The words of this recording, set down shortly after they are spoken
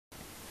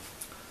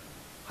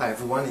Hi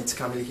everyone, it's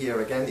Kamil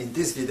here again. In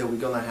this video we're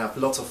gonna have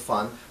lots of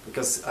fun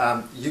because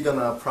you're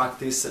gonna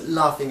practice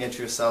laughing at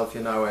yourself,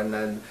 you know, and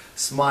then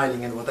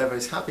smiling and whatever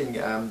is happening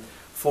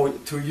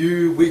to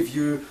you, with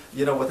you,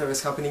 you know, whatever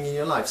is happening in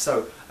your life.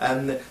 So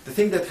the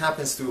thing that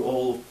happens to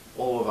all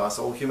of us,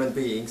 all human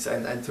beings,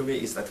 and to me,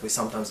 is that we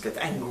sometimes get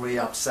angry,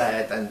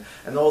 upset,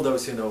 and all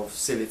those, you know,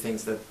 silly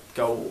things that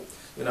go,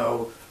 you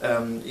know,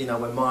 in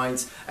our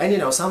minds. And you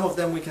know, some of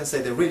them we can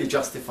say they're really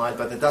justified,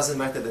 but it doesn't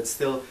matter. That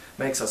still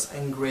makes us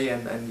angry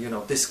and you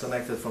know,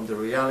 disconnected from the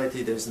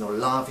reality. There's no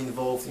love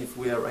involved if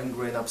we are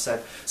angry and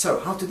upset. So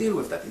how to deal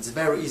with that? It's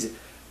very easy.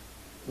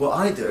 What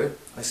I do,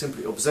 I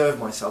simply observe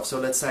myself. So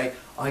let's say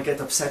I get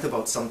upset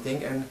about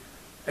something, and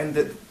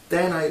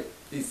then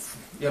if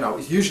you know,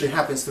 it usually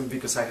happens to me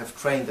because I have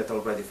trained that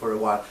already for a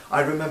while.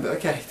 I remember,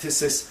 okay,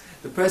 this is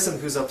the person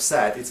who's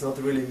upset. It's not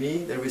really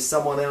me. There is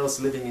someone else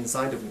living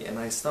inside of me, and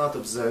I start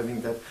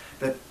observing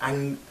that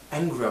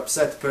angry,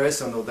 upset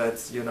person, or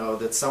that, you know,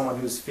 that someone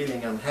who's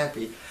feeling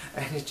unhappy.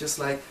 And it's just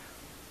like,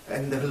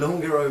 and the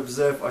longer I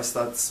observe, I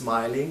start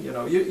smiling. You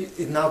know,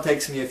 it now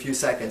takes me a few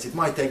seconds. It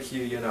might take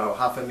you, you know,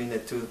 half a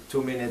minute to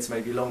 2 minutes,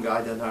 maybe longer,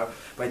 I don't know.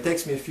 But it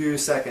takes me a few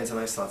seconds, and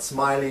I start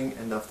smiling.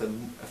 And after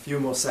a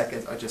few more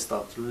seconds, I just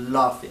start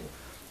laughing.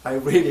 I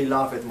really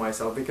laugh at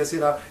myself because, you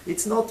know,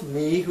 it's not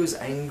me who's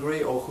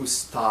angry or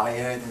who's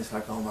tired and it's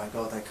like, oh my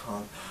God, I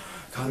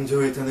can't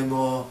do it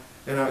anymore.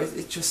 You know,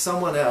 it's just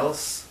someone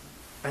else,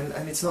 and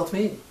it's not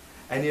me.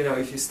 And you know,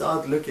 if you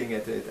start looking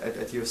at it,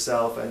 at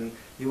yourself, and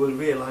you will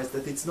realize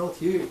that it's not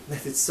you,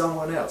 that it's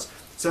someone else.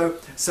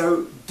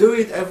 So do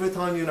it every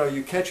time, you know,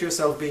 you catch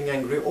yourself being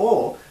angry,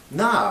 or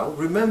now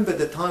remember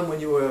the time when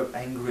you were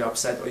angry,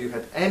 upset, or you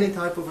had any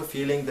type of a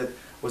feeling that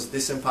was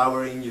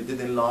disempowering, you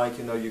didn't like,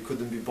 you know, you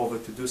couldn't be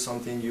bothered to do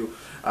something, you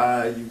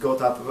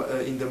got up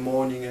in the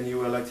morning and you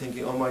were like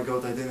thinking, oh my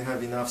God, I didn't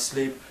have enough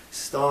sleep.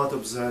 Start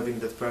observing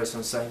that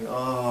person saying,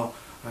 oh,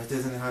 I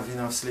didn't have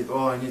enough sleep,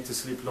 oh, I need to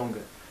sleep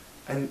longer.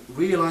 And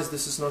realize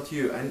this is not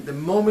you. And the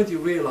moment you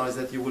realize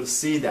that, you will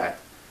see that,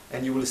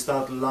 and you will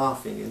start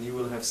laughing, and you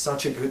will have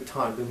such a good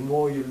time. The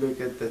more you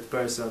look at that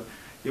person,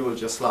 you will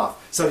just laugh.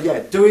 So yeah,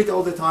 do it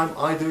all the time.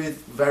 I do it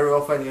very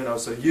often, you know,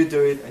 so you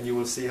do it, and you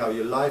will see how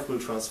your life will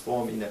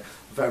transform in a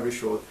very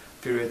short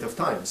period of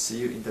time. See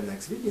you in the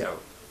next video.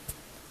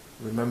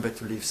 Remember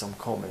to leave some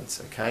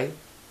comments, okay?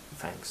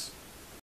 Thanks.